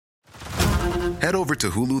Head over to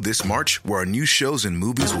Hulu this March, where our new shows and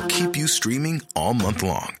movies will keep you streaming all month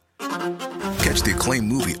long. Catch the acclaimed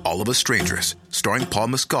movie All of Us Strangers, starring Paul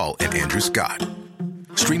Mescal and Andrew Scott.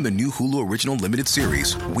 Stream the new Hulu original limited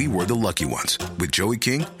series We Were the Lucky Ones with Joey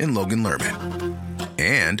King and Logan Lerman.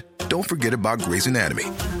 And don't forget about Grey's Anatomy.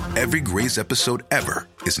 Every Grey's episode ever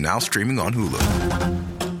is now streaming on Hulu.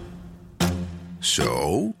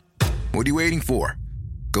 So, what are you waiting for?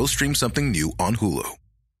 Go stream something new on Hulu.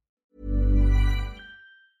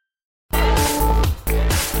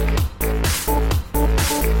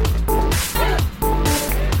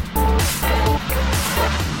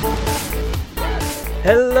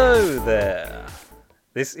 Hello there.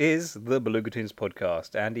 This is the Beluga Tunes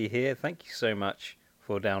podcast. Andy here. Thank you so much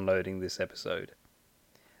for downloading this episode.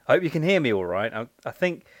 I hope you can hear me all right. I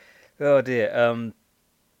think, oh dear,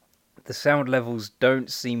 the sound levels don't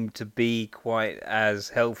seem to be quite as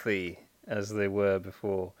healthy as they were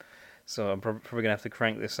before. So I'm probably going to have to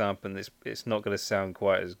crank this up, and it's not going to sound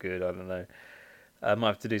quite as good. I don't know. I might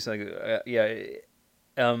have to do something.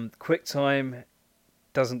 QuickTime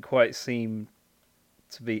doesn't quite seem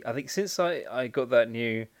to be. I think since I got that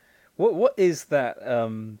new, what is that?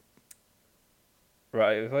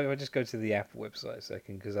 Right, if I just go to the Apple website a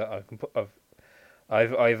second, because I've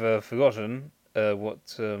forgotten what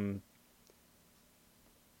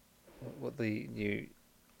the new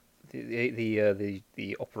the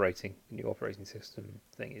new operating system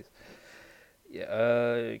thing is.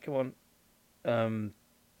 Yeah, come on.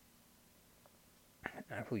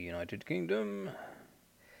 Apple United Kingdom.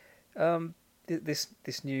 This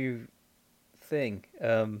new thing.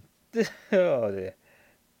 Oh dear.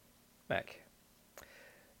 Mac.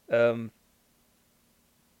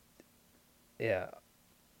 Yeah.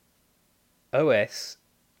 OS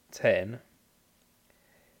 10.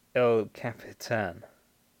 El Capitan.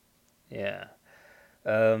 Yeah.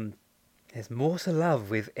 There's more to love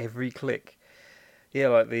with every click. Yeah,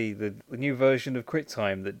 like the new version of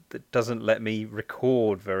QuickTime that doesn't let me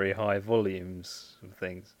record very high volumes of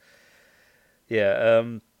things. Yeah.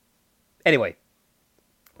 Anyway,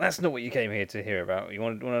 that's not what you came here to hear about. You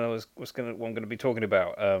want to know what I'm going to be talking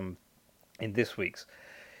about in this week's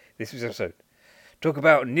episode. Talk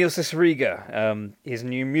about Neil Cicierega, his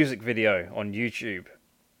new music video on YouTube.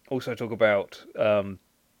 Also talk about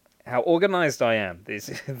how organised I am,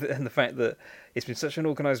 and the fact that it's been such an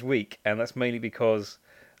organised week, and that's mainly because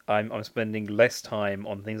I'm spending less time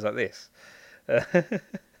on things like this.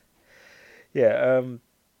 Yeah.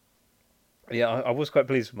 Yeah, I was quite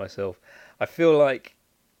pleased with myself. I feel like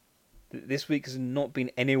this week has not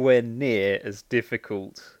been anywhere near as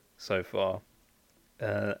difficult so far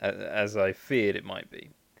as I feared it might be.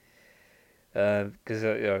 Because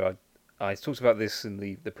I talked about this in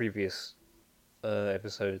the previous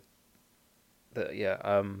episode. That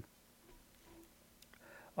I'm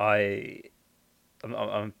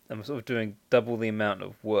sort of doing double the amount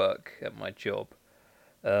of work at my job,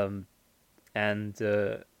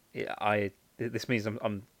 this means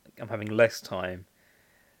I'm having less time.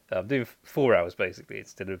 I'm doing 4 hours basically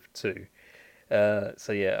instead of 2.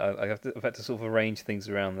 So yeah, I've had to sort of arrange things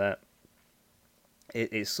around that.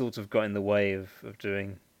 It's sort of got in the way of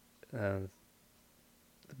doing the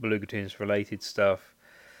Beluga Tunes related stuff,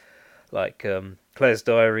 like Claire's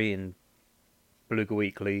Diary and Beluga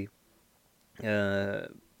Weekly.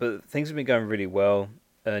 But things have been going really well.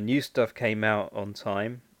 New stuff came out on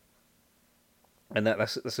time. And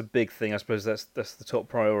that's a big thing. I suppose that's the top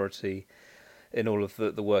priority in all of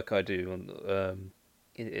the work I do on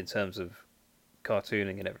in terms of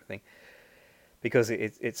cartooning and everything, because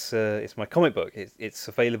it's my comic book. It's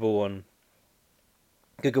available on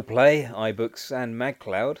Google Play, iBooks, and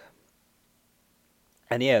MagCloud.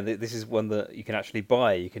 And yeah, this is one that you can actually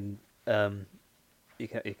buy. You can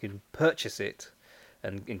purchase it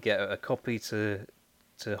and get a copy to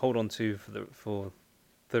hold on to for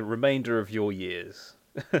the remainder of your years.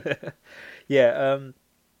 Yeah,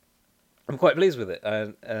 I'm quite pleased with it,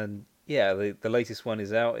 and yeah, the latest one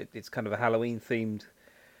is out. It's kind of a Halloween themed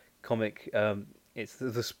comic. It's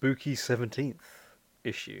the spooky 17th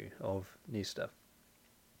issue of New Stuff.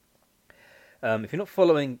 If you're not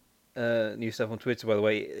following New Stuff on Twitter, by the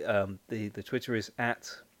way, the Twitter is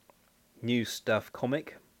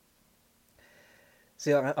 @NewStuffComic.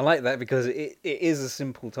 See, I like that because it is a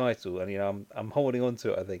simple title, and I'm holding on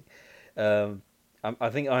to it. I think, I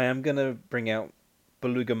think I am gonna bring out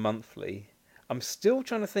Beluga Monthly. I'm still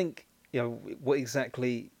trying to think, what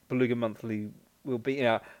exactly Beluga Monthly will be.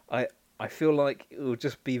 I feel like it will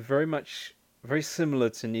just be very similar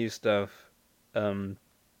to New Stuff,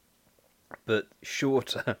 but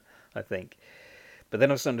shorter. I think, But then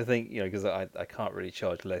I was starting to think, because I can't really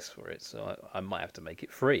charge less for it, so I might have to make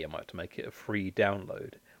it free. I might have to make it a free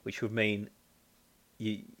download, which would mean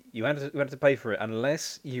you you have to pay for it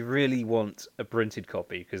unless you really want a printed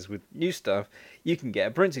copy. Because with new stuff, you can get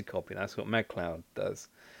a printed copy. That's what MagCloud does.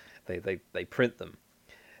 They print them.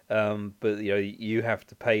 But you have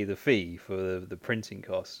to pay the fee for the printing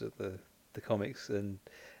cost of the comics, and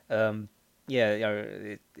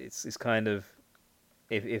yeah, it's kind of,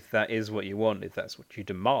 if that is what you want, if that's what you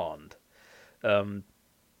demand, um,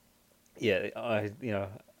 yeah,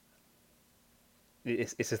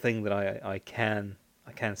 it's a thing that I can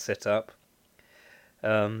set up,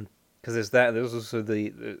 because there's that. There's also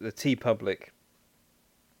the TeePublic.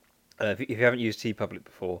 If you haven't used TeePublic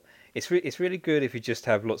before, it's really good if you just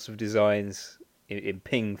have lots of designs in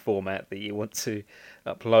ping format that you want to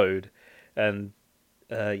upload, and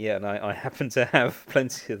yeah, and I happen to have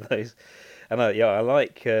plenty of those, and I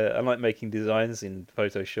like making designs in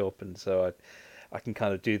Photoshop, and so I can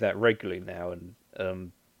kind of do that regularly now, and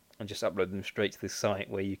just upload them straight to this site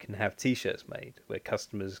where you can have T-shirts made, where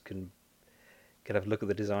customers can have a look at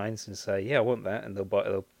the designs and say, yeah, I want that, and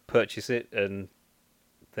they'll purchase it, and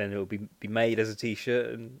then it will be made as a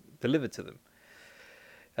T-shirt and delivered to them.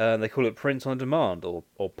 They call it print on demand, or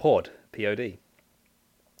POD, POD.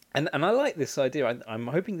 And I like this idea. I'm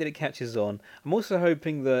hoping that it catches on. I'm also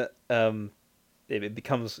hoping that it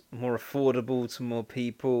becomes more affordable to more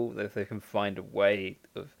people, that if they can find a way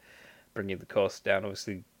of bringing the cost down.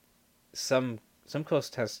 Obviously, some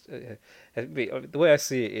cost the way I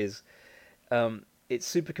see it is, it's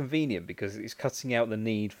super convenient because it's cutting out the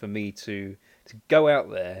need for me to go out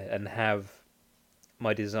there and have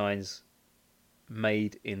my designs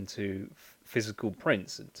made into physical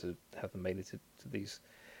prints, and to have them made into these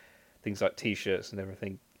things like T-shirts and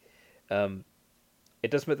everything. It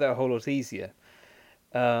does make that a whole lot easier.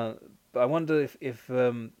 But I wonder if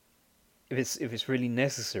it's really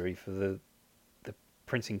necessary for the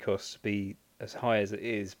printing costs to be as high as it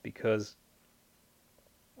is, because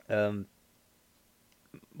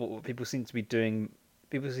what people seem to be doing,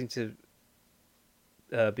 people seem to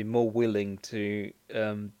be more willing to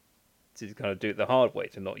kind of do it the hard way,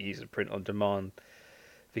 to not use a print on demand,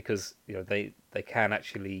 because they can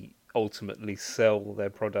actually ultimately sell their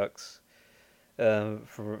products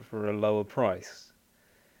for a lower price.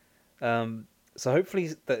 So hopefully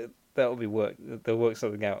that'll be work. They'll work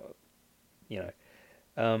something out.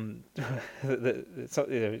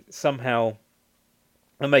 Somehow,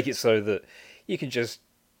 and make it so that you can just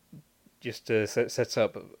set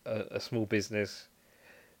up a small business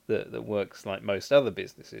that works like most other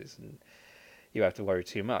businesses, and you have to worry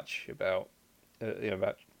too much about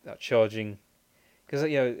about charging, because I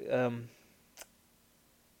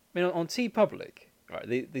mean, on TeePublic,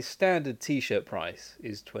 right, the standard T-shirt price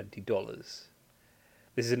is $20.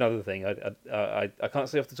 This is another thing. I can't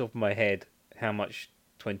say off the top of my head how much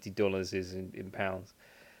 $20 is in pounds,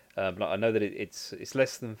 but I know that it's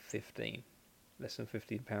less than 15, less than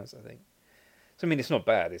 £15, I think. So I mean, it's not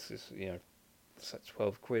bad. It's just it's like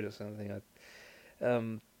 12 quid or something.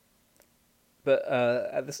 But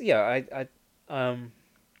at this, yeah, I don't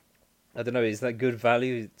know. Is that good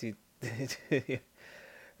value?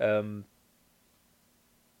 And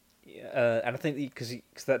I think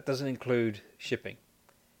because that doesn't include shipping,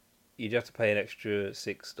 you'd have to pay an extra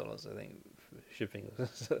 $6, I think, for shipping.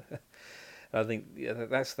 I think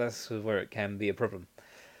that's where it can be a problem.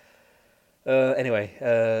 Anyway,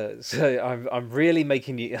 so I'm really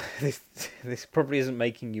making you this probably isn't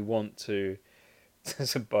making you want to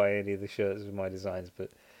buy any of the shirts with my designs, but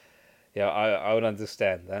yeah, I would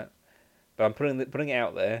understand that. But I'm putting it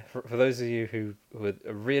out there for those of you who are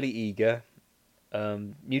really eager.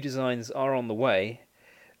 New designs are on the way.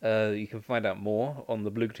 You can find out more on the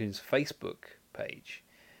Beluga Facebook page,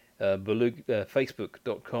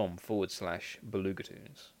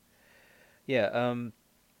 facebook.com/BelugaTunes. Yeah,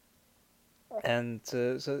 and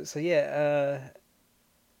so yeah.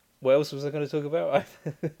 What else was I going to talk about?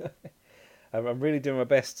 I'm really doing my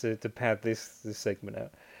best to pad this segment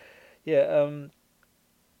out. Yeah.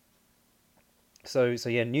 So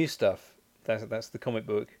yeah, new stuff. That's the comic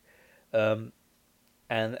book. And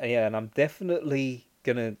yeah, and I'm definitely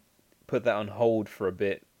gonna put that on hold for a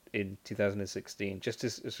bit in 2016, just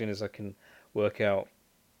as soon as I can work out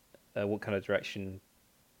what kind of direction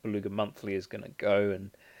Beluga Monthly is gonna go,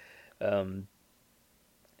 and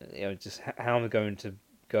just how I'm going to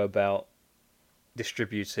go about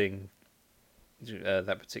distributing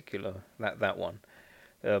that particular that one.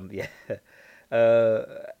 Yeah, uh,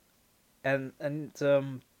 and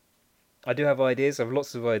I do have ideas. I have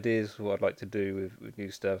lots of ideas for what I'd like to do with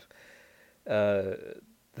new stuff.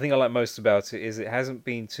 the thing I like most about it is it hasn't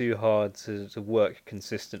been too hard to work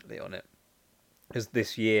consistently on it. Because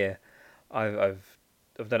this year, I've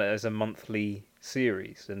done it as a monthly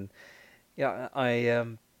series, and yeah, I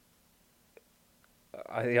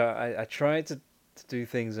tried to do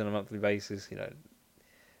things on a monthly basis.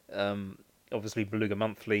 Obviously Beluga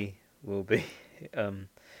Monthly will be,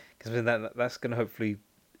 because that's going to hopefully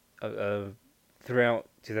throughout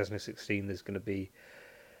 2016 there's going to be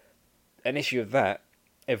an issue of that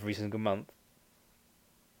every single month.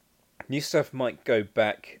 New stuff might go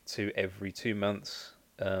back to every 2 months,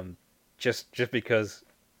 just because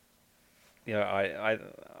I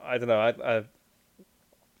don't know,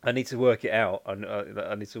 I need to work it out.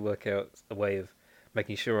 I need to work out a way of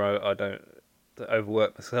making sure I don't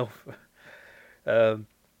overwork myself. And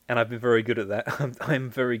I've been very good at that. I'm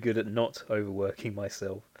very good at not overworking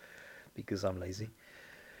myself because I'm lazy.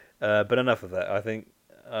 But enough of that. I think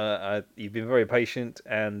you've been very patient,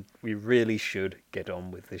 and we really should get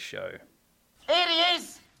on with this show. Here he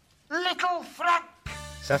is, Little Frank.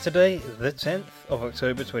 Saturday, the 10th of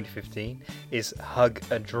October 2015, is Hug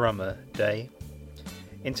a Drummer Day,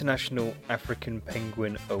 International African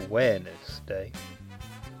Penguin Awareness Day,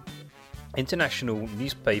 International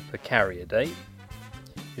Newspaper Carrier Day,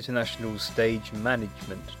 International Stage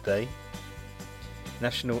Management Day,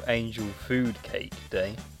 National Angel Food Cake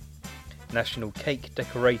Day, National Cake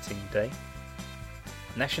Decorating Day,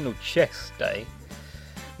 National Chess Day,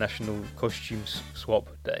 National Costume Swap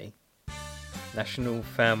Day, National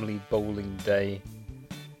Family Bowling Day,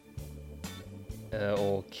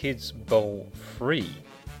 or Kids Bowl Free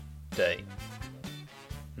Day,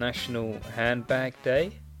 National Handbag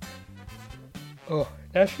Day,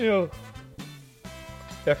 National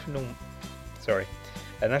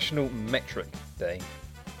Metric Day,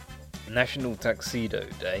 National Tuxedo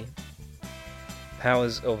Day,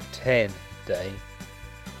 Powers of 10 Day,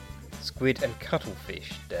 Squid and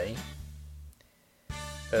Cuttlefish Day,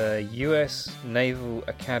 US Naval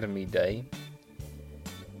Academy Day,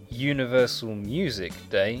 Universal Music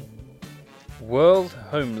Day, World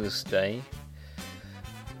Homeless Day,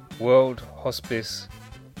 World Hospice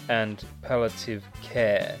and Palliative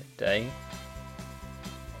Care Day,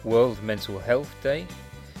 World Mental Health Day,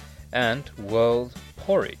 and World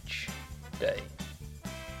Porridge Day.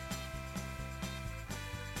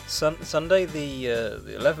 Sunday, the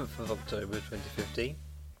 11th of October 2015,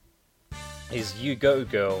 is You Go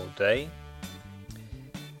Girl Day,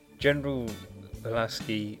 General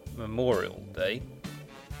Pulaski Memorial Day,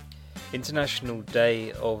 International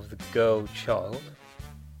Day of the Girl Child,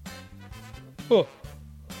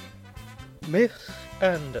 Myths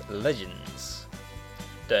and Legends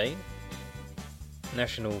Day,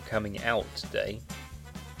 National Coming Out Day,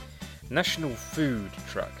 National Food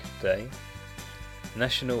Truck Day,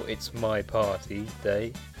 National It's My Party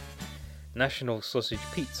Day, National Sausage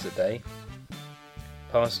Pizza Day,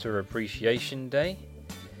 Pastor Appreciation Day,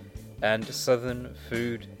 and Southern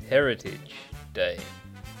Food Heritage Day.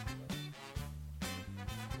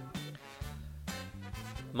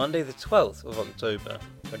 Monday the 12th of October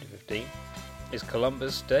 2015 is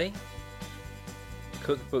Columbus Day,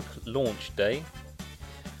 Cookbook Launch Day,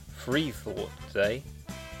 Free Thought Day,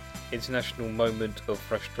 International Moment of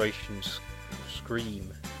Frustration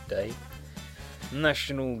Scream Day,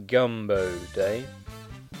 National Gumbo Day,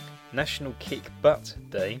 National Kick Butt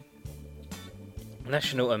Day,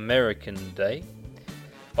 National American Day,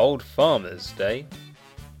 Old Farmers Day,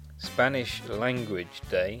 Spanish Language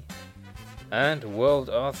Day, and World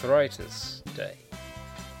Arthritis Day.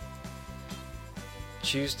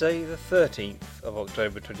 Tuesday the 13th of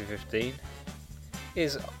October 2015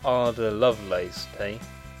 is Ada Lovelace Day,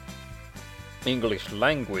 English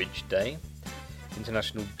Language Day,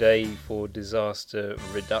 International Day for Disaster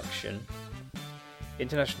Reduction,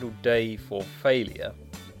 International Day for Failure,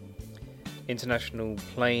 International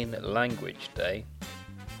Plain Language Day,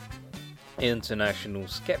 International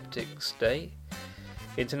Skeptics Day,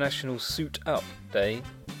 International Suit Up Day,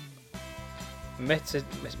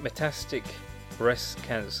 Metastatic Breast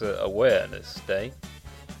Cancer Awareness Day.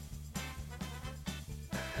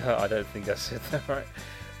 I don't think I said that right.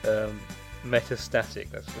 Metastatic,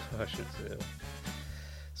 that's what I should say.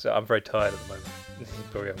 So I'm very tired at the moment. You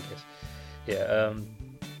probably haven't guessed. Yeah.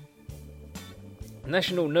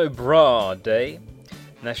 National No Bra Day,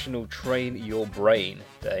 National Train Your Brain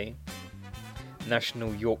Day,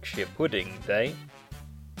 National Yorkshire Pudding Day,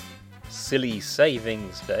 Silly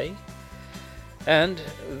Savings Day, and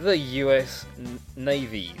the US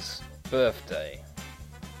Navy's birthday.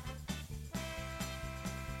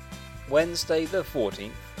 Wednesday the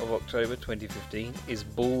 14th of October 2015 is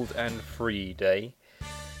Bald and Free Day,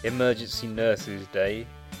 Emergency Nurses Day,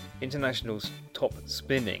 International Stop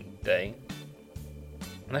Spinning Day,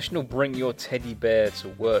 National Bring Your Teddy Bear to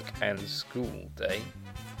Work and School Day,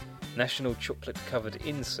 National Chocolate Covered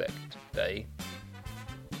Insect Day,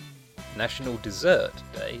 National Dessert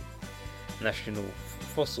Day, National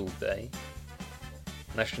Fossil Day,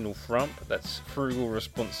 National Frump, that's Frugal,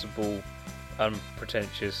 Responsible,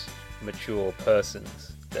 Unpretentious, Mature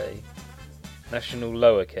Persons Day, National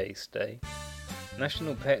Lowercase Day,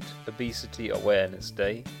 National Pet Obesity Awareness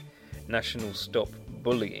Day, National Stop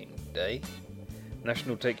Bullying Day,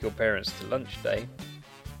 National Take Your Parents to Lunch Day,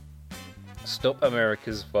 Stop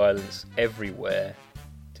America's Violence Everywhere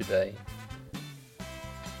Today,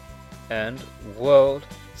 and World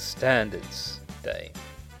Standards Day.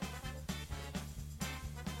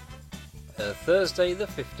 Thursday the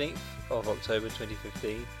 15th of October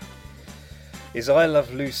 2015 is I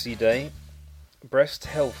Love Lucy Day, Breast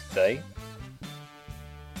Health Day,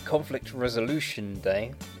 Conflict Resolution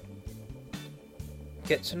Day,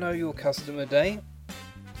 Get to Know Your Customer Day,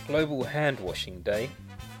 Global Hand Washing Day,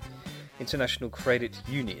 International Credit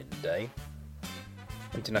Union Day,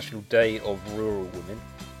 International Day of Rural Women,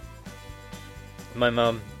 My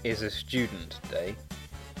Mum is a Student Day,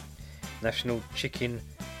 National Chicken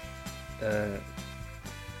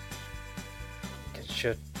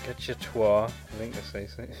Cacciatore, I think they say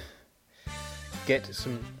so. Get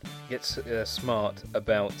smart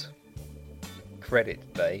about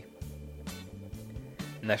Credit Day,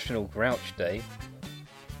 National Grouch Day,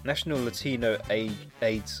 National Latino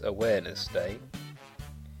AIDS Awareness Day,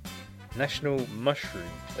 National Mushroom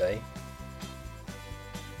Day,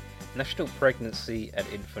 National Pregnancy and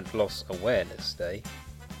Infant Loss Awareness Day,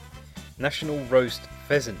 National Roast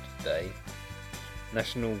Pheasant Day,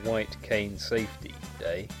 National White Cane Safety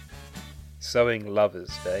Day, Sewing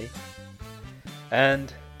Lovers Day,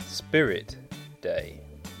 and Spirit Day.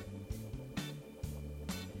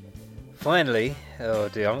 Finally, oh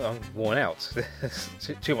dear, I'm worn out. There's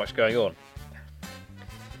too much going on.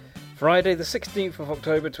 Friday the 16th of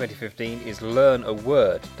October 2015 is Learn a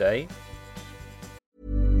Word Day.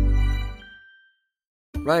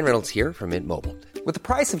 Ryan Reynolds here from Mint Mobile. With the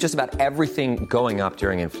price of just about everything going up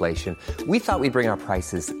during inflation, we thought we'd bring our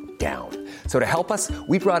prices down. So to help us,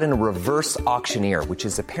 we brought in a reverse auctioneer, which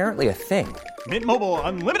is apparently a thing. Mint Mobile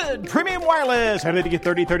Unlimited Premium Wireless. How to get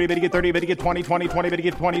 30, 30, bit to get 30, bit to get 20, 20, 20, bit to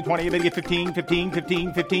get 20, 20, bit to get 15, 15,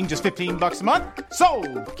 15, 15, just $15 a month?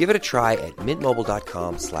 Sold! Give it a try at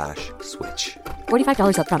mintmobile.com/switch.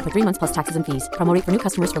 $45 up front for 3 months plus taxes and fees. Promo rate for new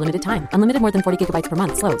customers for limited time. Unlimited more than 40 gigabytes per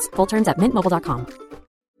month. Slows full terms at mintmobile.com.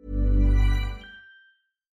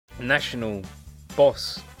 National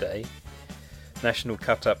Boss Day, National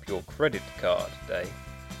Cut Up Your Credit Card Day,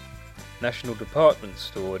 National Department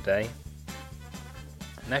Store Day,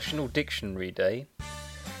 National Dictionary Day,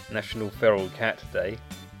 National Feral Cat Day,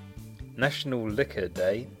 National Liquor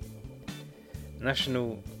Day,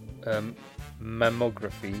 National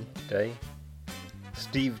Mammography Day,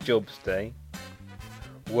 Steve Jobs Day,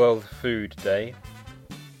 World Food Day,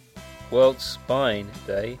 World Spine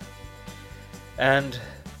Day, and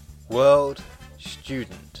World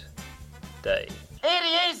Student Day. Here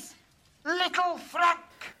he is, little Frank.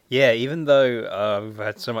 Yeah, even though we've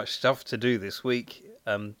had so much stuff to do this week,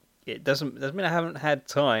 it doesn't mean I haven't had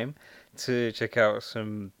time to check out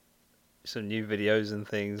some new videos and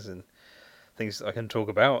things that I can talk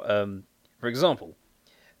about. For example,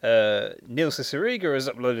 Neil Cicierega has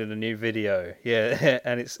uploaded a new video. Yeah,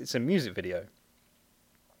 and it's a music video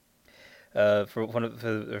for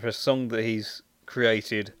a song that he's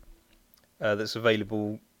created. That's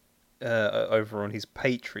available over on his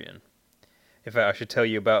Patreon. In fact, I should tell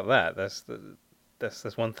you about that. That's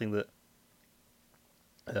one thing that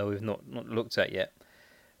we've not looked at yet.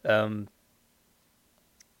 So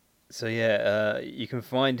yeah, you can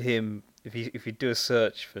find him if you do a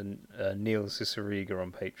search for Neil Cicierega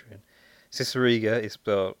on Patreon. Cicierega is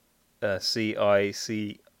spelled Cicierega.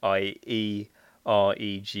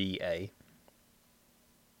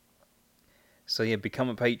 So yeah, become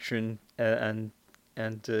a patron and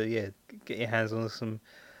yeah, get your hands on some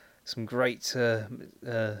great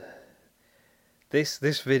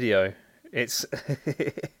this video. It's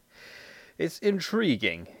it's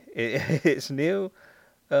intriguing. It's Neil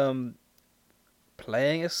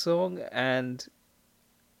playing a song and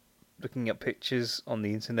looking at pictures on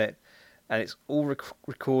the internet, and it's all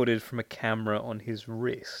recorded from a camera on his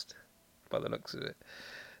wrist, by the looks of it,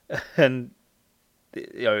 and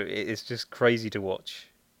you know, it's just crazy to watch.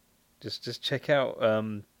 Just check out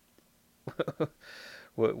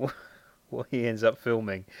what he ends up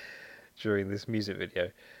filming during this music video.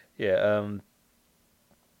 Yeah,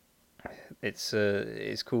 it's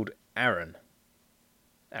called Aaron.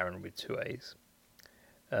 Aaron with two A's.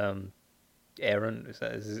 Aaron, I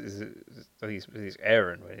think it's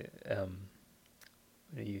Aaron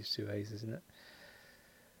when you use two A's, isn't it?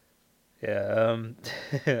 Yeah,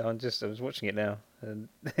 I was watching it now, and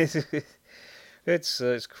it's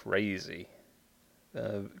crazy.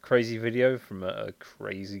 Crazy video from a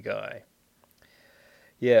crazy guy.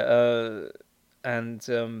 Yeah,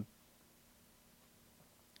 and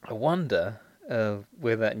I wonder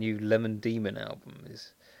where that new Lemon Demon album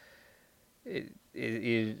is.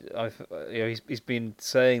 He's been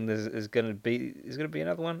saying there's going to be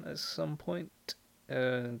another one at some point.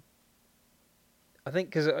 I think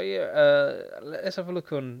because let's have a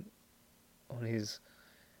look on his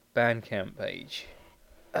Bandcamp page.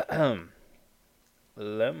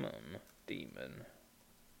 Lemon Demon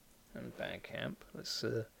and Bandcamp. Let's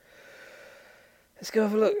go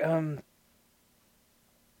have a look.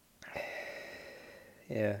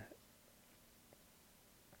 Yeah.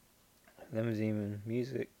 Lemon Demon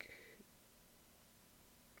music.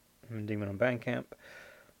 Lemon Demon on Bandcamp.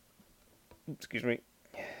 Excuse me.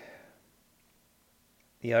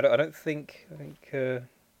 Yeah, I don't think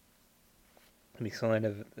any sign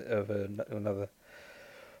of another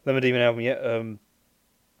Lemon Demon album yet.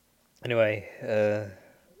 Anyway,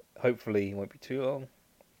 hopefully it won't be too long.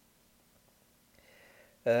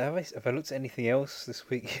 Have I looked at anything else this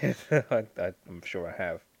week? I'm sure I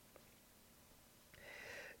have.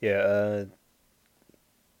 Yeah.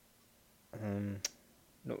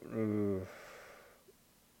 Got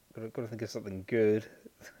to think of something good.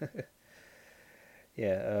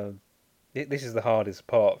 Yeah. This is the hardest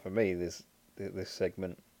part for me. This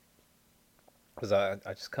segment, because I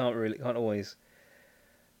just can't always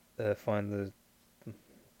find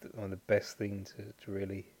the best thing to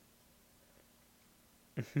really.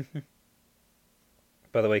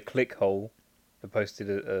 By the way, Clickhole posted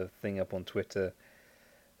a thing up on Twitter.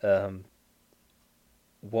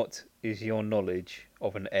 What is your knowledge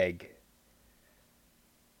of an egg?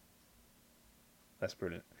 That's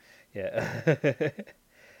brilliant. Yeah.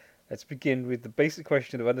 Let's begin with the basic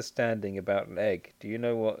question of understanding about an egg. Do you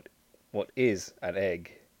know what is an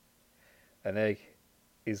egg? An egg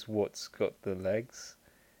is what's got the legs.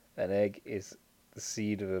 An egg is the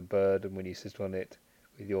seed of a bird, and when you sit on it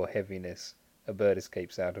with your heaviness, a bird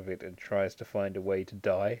escapes out of it and tries to find a way to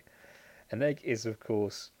die. An egg is, of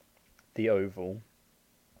course, the oval.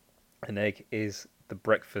 An egg is the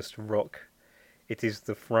breakfast rock. It is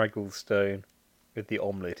the Fraggle stone with the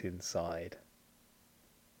omelette inside.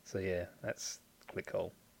 So yeah, that's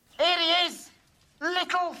Clickhole. Here he is,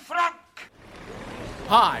 Little Frank.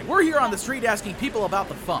 Hi, we're here on the street asking people about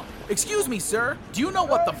the Fump. Excuse me, sir, do you know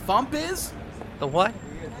what the Fump is? The what?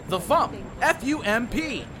 The Fump.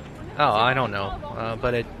 F-U-M-P. Oh, I don't know,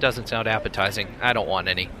 but it doesn't sound appetizing. I don't want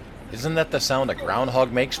any. Isn't that the sound a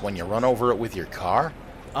groundhog makes when you run over it with your car?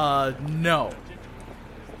 No.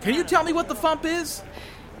 Can you tell me what the Fump is?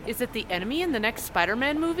 Is it the enemy in the next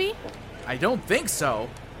Spider-Man movie? I don't think so.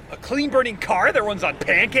 A clean-burning car that runs on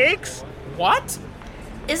pancakes? What?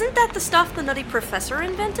 Isn't that the stuff the Nutty Professor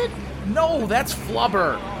invented? No, that's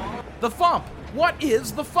Flubber. The Fump. What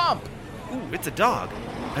is the Fump? Ooh, it's a dog.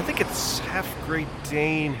 I think it's half Great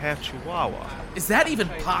Dane, half Chihuahua. Is that even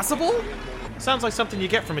possible? Sounds like something you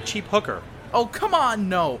get from a cheap hooker. Oh, come on,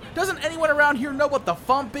 no. Doesn't anyone around here know what the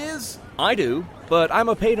Fump is? I do, but I'm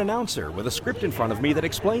a paid announcer with a script in front of me that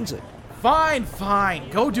explains it. Fine.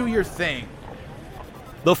 Go do your thing.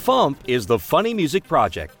 The Fump is the Funny Music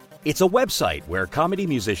Project. It's a website where comedy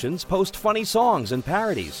musicians post funny songs and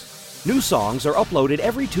parodies. New songs are uploaded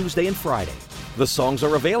every Tuesday and Friday. The songs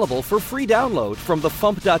are available for free download from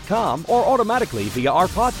thefump.com or automatically via our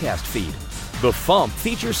podcast feed. The Fump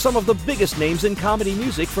features some of the biggest names in comedy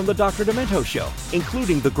music from the Dr. Demento Show,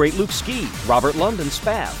 including the great Luke Ski, Robert London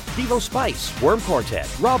Spav, Devo Spice, Worm Quartet,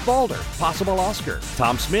 Rob Balder, Possible Oscar,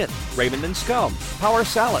 Tom Smith, Raymond and Scum, Power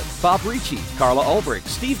Salad, Bob Ricci, Carla Ulbrich,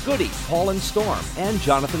 Steve Goody, Paul and Storm, and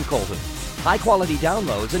Jonathan Colton. High-quality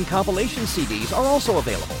downloads and compilation CDs are also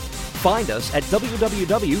available. Find us at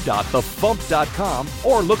www.thefump.com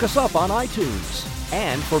or look us up on iTunes.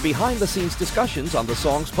 And for behind-the-scenes discussions on the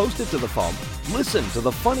songs posted to The Fump, listen to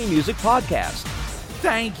the Funny Music Podcast.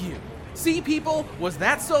 Thank you. See, people? Was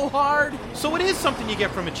that so hard? So it is something you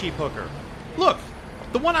get from a cheap hooker. Look,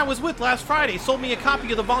 the one I was with last Friday sold me a copy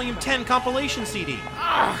of the Volume 10 compilation CD.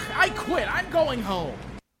 I quit. I'm going home.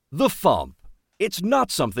 The Fump. It's not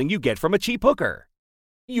something you get from a cheap hooker.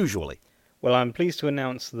 Usually. Well, I'm pleased to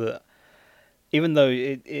announce that even though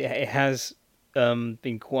it has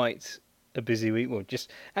been quite a busy week, well, just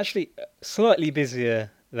actually slightly busier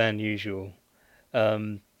than usual.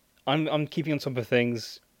 I'm keeping on top of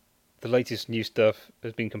things. the latest new stuff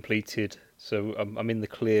has been completed, so I'm in the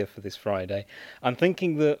clear for this Friday. I'm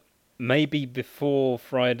thinking that maybe before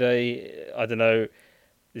Friday, I don't know.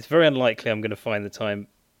 It's very unlikely I'm going to find the time.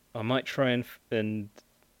 I might try and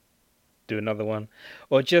do another one,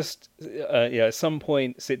 or just at some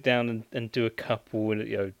point sit down and do a couple.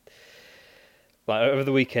 And like over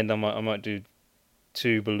the weekend, I might do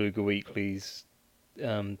 2 Beluga Weeklies,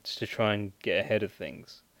 to try and get ahead of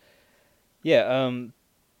things. Yeah.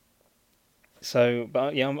 So,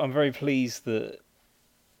 but yeah, I'm very pleased that,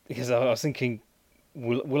 because I was thinking,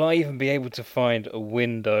 will I even be able to find a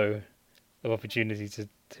window of opportunity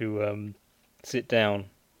to sit down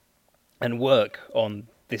and work on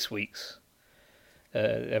this week's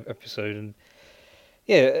episode? And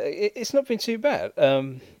yeah, it's not been too bad.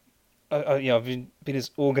 I've been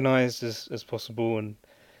as organised as possible and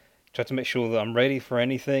tried to make sure that I'm ready for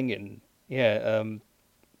anything. And yeah,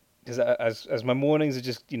 because as my mornings are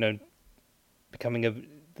just becoming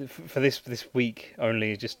for this week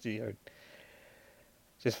only, just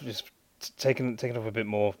just taking up a bit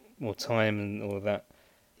more time and all of that.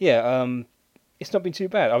 Yeah, it's not been too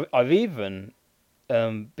bad. I've even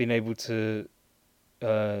been able to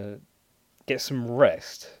get some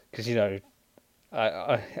rest, because I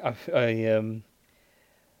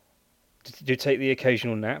do take the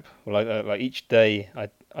occasional nap. Well, like each day,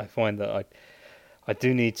 I find that I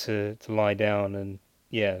do need to lie down and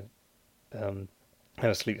have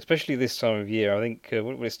a sleep, especially this time of year. I think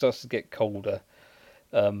when it starts to get colder,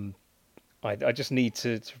 I just need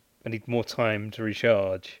I need more time to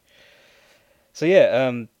recharge. So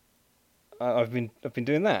yeah, I've been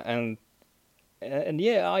doing that, and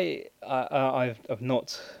yeah, I've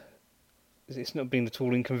not. It's not been at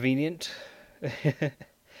all inconvenient,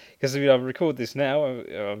 because I record this now.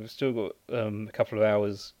 I've still got a couple of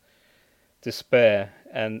hours to spare,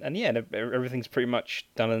 and yeah, everything's pretty much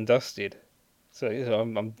done and dusted. So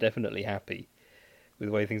I'm definitely happy with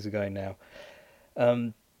the way things are going now.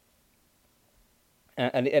 And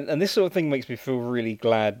this sort of thing makes me feel really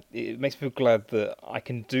glad. It makes me feel glad that I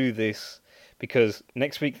can do this, because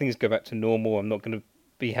next week things go back to normal. I'm not going to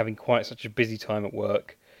be having quite such a busy time at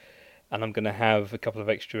work, and I'm going to have a couple of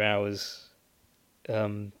extra hours.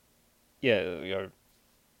 Those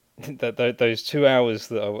 2 hours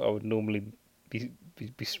that I would normally be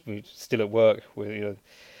still at work with,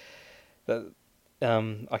 that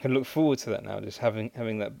I can look forward to that now. Just having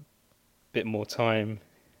that bit more time.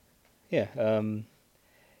 Yeah.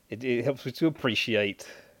 It helps me to appreciate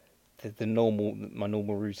my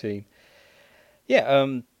normal routine.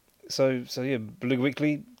 Yeah. So yeah, Beluga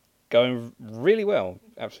Weekly going really well,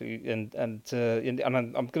 absolutely, and I'm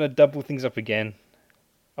going to double things up again.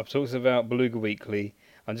 I've talked about Beluga Weekly.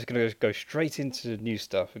 I'm just going to go straight into new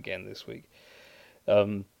stuff again this week.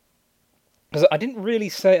 Because I didn't really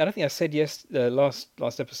say. I don't think I said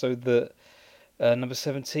last episode that number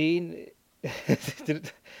 17. I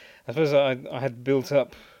suppose I had built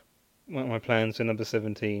up my plans for number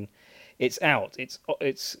 17. It's out. It's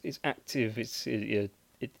active. It's on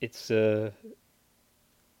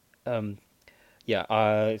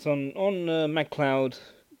MagCloud,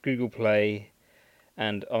 Google Play,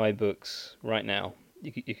 and iBooks right now.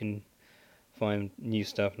 You can find new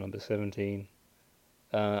stuff, number 17.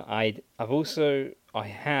 I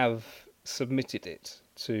have submitted it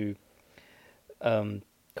to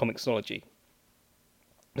Comixology.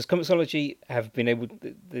 Because Comixology have been able,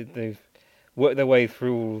 they've worked their way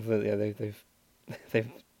through all they've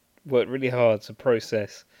worked really hard to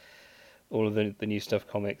process all of the new stuff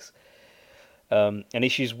comics. And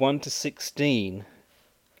issues 1 to 16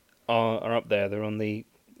 are up there. They're in the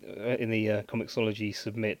Comixology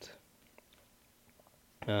submit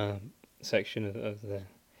section of the.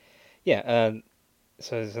 Yeah,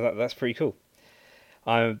 so that's pretty cool.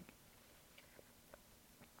 I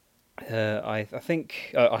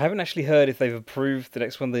think I haven't actually heard if they've approved the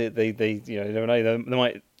next one. They never know. They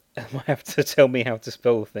might have to tell me how to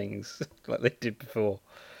spell things like they did before.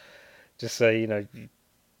 Just say,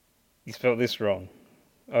 you spelled this wrong.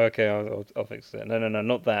 Oh, okay, I'll fix it. No,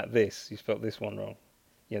 not that. This, you spelled this one wrong.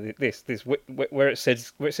 Yeah, this where it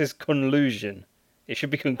says collusion, it should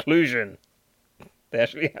be conclusion. They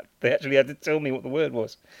actually had to tell me what the word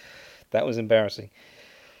was. That was embarrassing.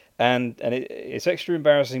 And it's extra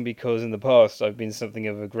embarrassing because in the past I've been something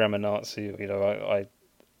of a grammar Nazi. I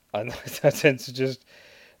tend to just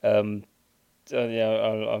I'm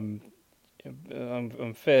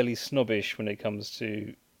fairly snobbish when it comes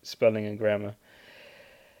to spelling and grammar.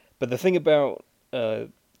 But the thing about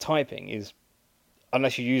typing is,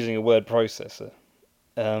 unless you're using a word processor,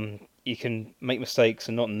 you can make mistakes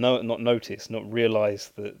and not notice, not realise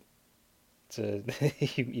that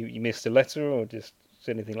you missed a letter or just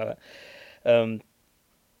anything like that.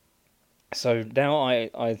 So now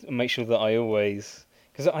I make sure that I always,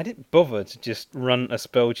 because I didn't bother to just run a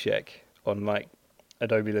spell check on like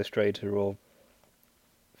Adobe Illustrator or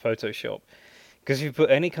Photoshop, because if you put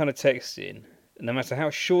any kind of text in, no matter how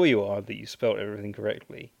sure you are that you spelled everything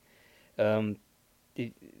correctly, there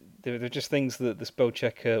are just things that the spell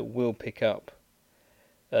checker will pick up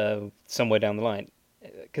somewhere down the line.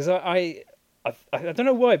 Because I don't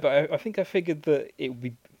know why, but I think I figured that it would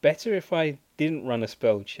be better if I didn't run a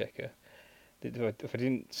spell checker, if I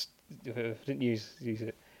didn't use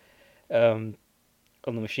it on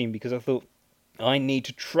the machine, because I thought I need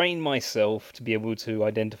to train myself to be able to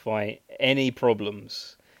identify any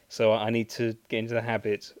problems. So I need to get into the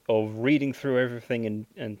habit of reading through everything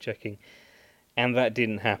and checking, and that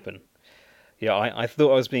didn't happen. Yeah, I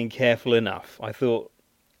thought I was being careful enough. I thought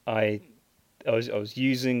I was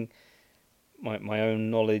using my own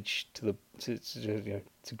knowledge to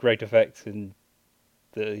great effect, and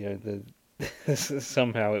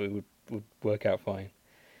somehow it would work out fine.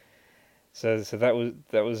 So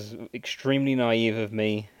that was extremely naive of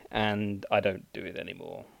me, and I don't do it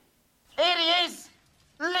anymore. Here he is,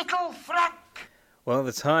 little Frank. Well,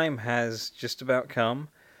 the time has just about come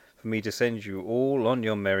for me to send you all on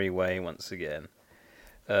your merry way once again.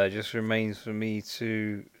 Just remains for me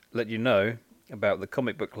to let you know about the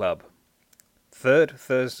Comic Book Club. Third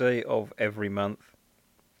Thursday of every month,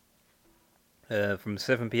 from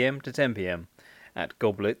 7 PM to 10 PM at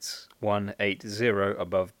Goblets 180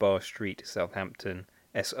 above Bar Street, Southampton,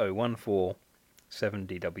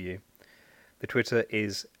 SO147DW. The Twitter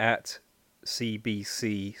is at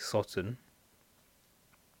CBC Sotton,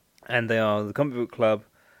 and they are the Comic Book Club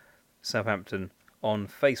Southampton on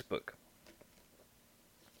Facebook.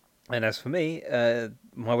 And as for me,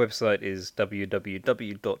 my website is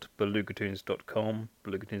www.belugatoons.com.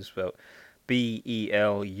 Belugatoons spelled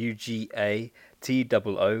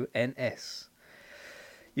BELUGATOONS.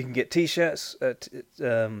 You can get t-shirts at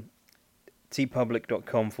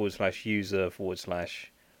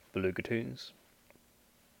tpublic.com/user/Belugatoons.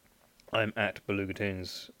 I'm at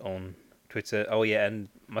Belugatoons on Twitter. Oh yeah, and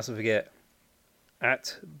mustn't forget,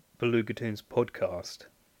 at Belugatoons Podcast.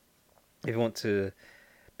 If you want to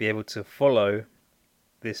be able to follow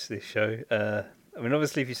this show, I mean,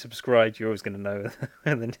 obviously if you subscribe, you're always going to know.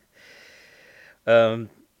 And then,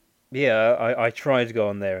 I try to go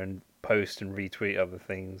on there and post and retweet other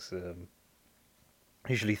things,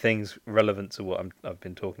 usually things relevant to what I've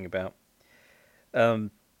been talking about. And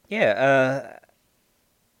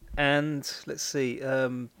let's see.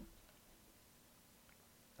 I'm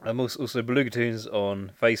also Belugatoons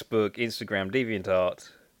on Facebook, Instagram, DeviantArt,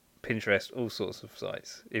 Pinterest, all sorts of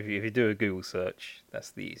sites. If you do a Google search,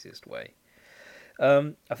 that's the easiest way.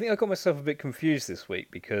 I think I got myself a bit confused this week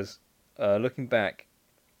because, looking back,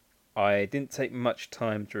 I didn't take much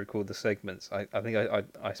time to record the segments. I think I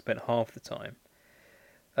spent half the time.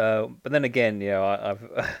 But then again, I've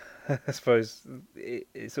I suppose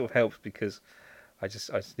it sort of helps because I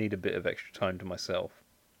just need a bit of extra time to myself.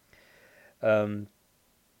 So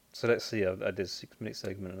let's see. I did a 6-minute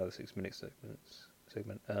segment, another 6-minute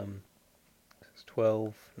segment. It's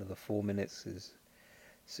 12. Another 4 minutes is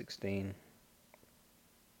 16.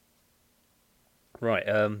 Right.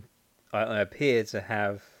 I appear to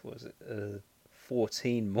have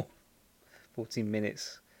 14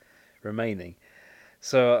 minutes remaining.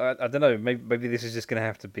 So I don't know. Maybe this is just going to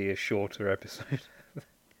have to be a shorter episode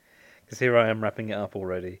because here I am wrapping it up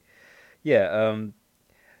already. Yeah.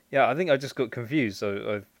 I think I just got confused.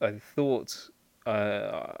 So I thought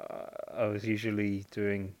I was usually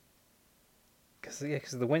doing because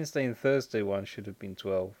the Wednesday and Thursday one should have been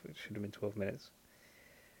 12. It should have been 12 minutes.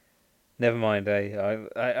 Never mind, I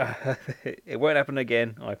it won't happen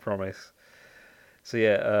again, I promise. So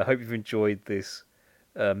I hope you've enjoyed this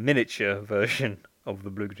miniature version of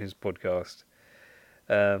the Belugatoons podcast.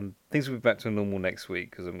 Things will be back to normal next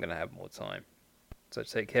week because I'm going to have more time. So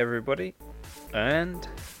take care, everybody, and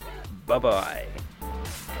bye-bye.